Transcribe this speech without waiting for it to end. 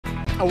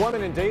A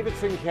woman in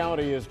Davidson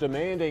County is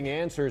demanding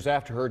answers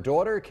after her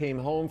daughter came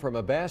home from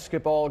a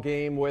basketball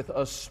game with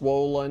a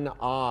swollen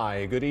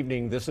eye. Good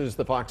evening. This is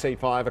the Fox 8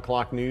 5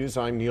 o'clock news.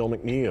 I'm Neil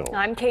McNeil.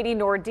 I'm Katie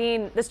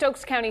Nordine. The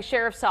Stokes County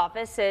Sheriff's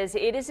Office says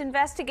it is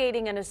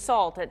investigating an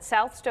assault at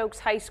South Stokes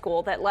High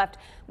School that left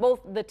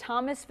both the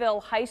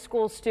Thomasville High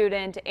School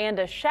student and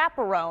a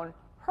chaperone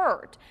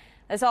hurt.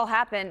 This all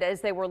happened as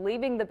they were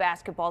leaving the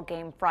basketball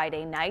game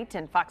Friday night,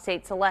 and Fox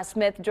 8's Celeste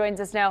Smith joins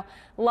us now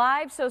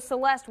live. So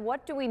Celeste,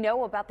 what do we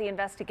know about the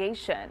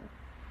investigation?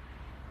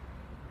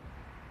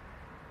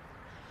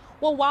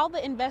 Well, while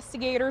the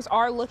investigators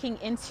are looking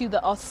into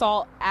the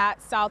assault at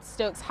South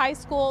Stokes High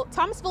School,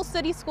 Thomasville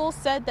City Schools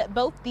said that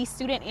both the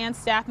student and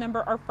staff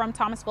member are from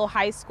Thomasville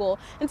High School.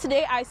 And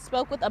today I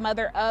spoke with a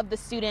mother of the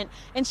student,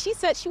 and she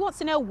said she wants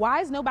to know,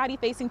 why is nobody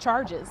facing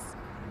charges?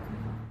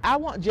 I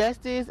want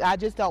justice. I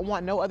just don't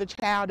want no other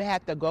child to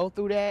have to go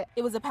through that.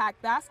 It was a packed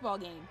basketball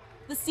game.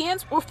 The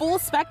stands were full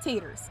of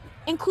spectators,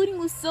 including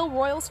Lucille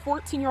Royal's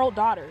 14-year-old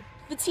daughter.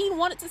 The teen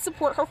wanted to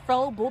support her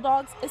fellow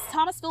Bulldogs as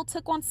Thomasville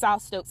took on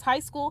South Stokes High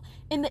School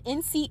in the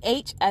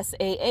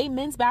NCHSAA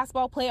men's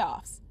basketball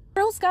playoffs.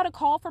 Girls got a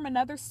call from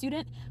another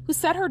student who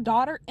said her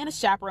daughter and a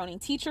chaperoning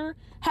teacher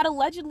had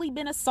allegedly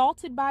been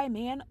assaulted by a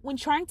man when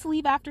trying to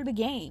leave after the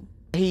game.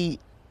 He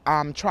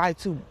tried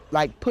to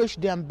push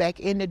them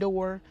back in the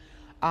door.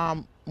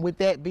 With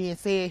that being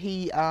said,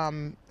 he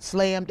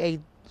slammed a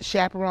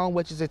chaperone,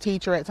 which is a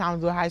teacher at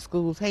Thomasville High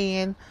School's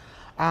hand,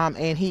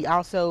 and he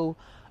also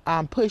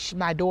pushed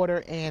my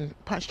daughter and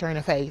punched her in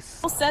the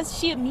face. Says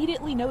she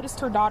immediately noticed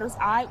her daughter's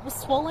eye was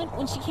swollen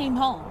when she came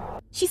home.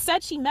 She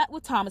said she met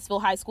with Thomasville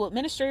High School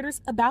administrators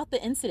about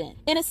the incident.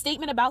 In a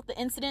statement about the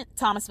incident,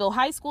 Thomasville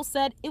High School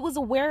said it was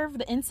aware of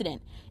the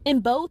incident,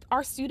 and both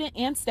our student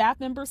and staff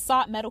members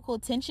sought medical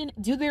attention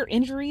due to their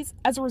injuries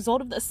as a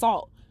result of the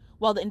assault.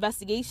 While the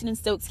investigation in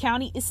Stokes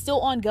County is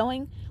still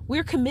ongoing,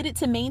 we're committed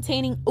to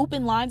maintaining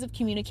open lines of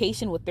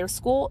communication with their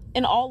school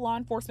and all law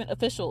enforcement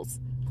officials.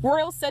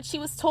 Royal said she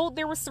was told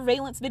there was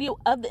surveillance video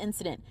of the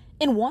incident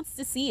and wants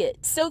to see it.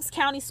 Stokes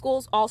County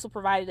Schools also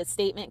provided a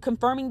statement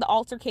confirming the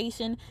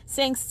altercation,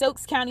 saying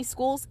Stokes County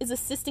Schools is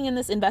assisting in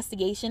this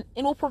investigation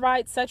and will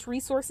provide such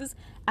resources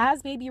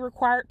as may be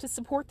required to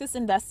support this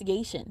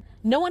investigation.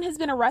 No one has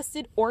been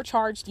arrested or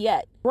charged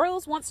yet.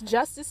 Royals wants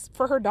justice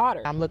for her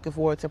daughter. I'm looking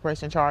forward to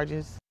pressing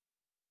charges.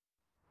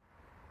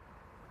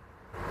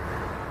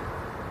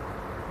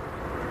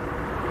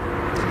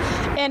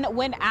 And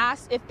when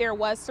asked if there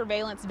was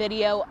surveillance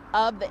video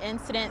of the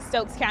incident,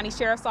 Stokes County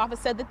Sheriff's Office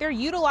said that they're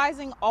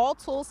utilizing all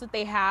tools that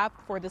they have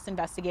for this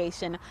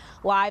investigation.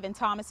 Live in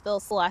Thomasville,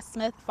 Celeste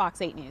Smith,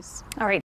 Fox 8 News. All right.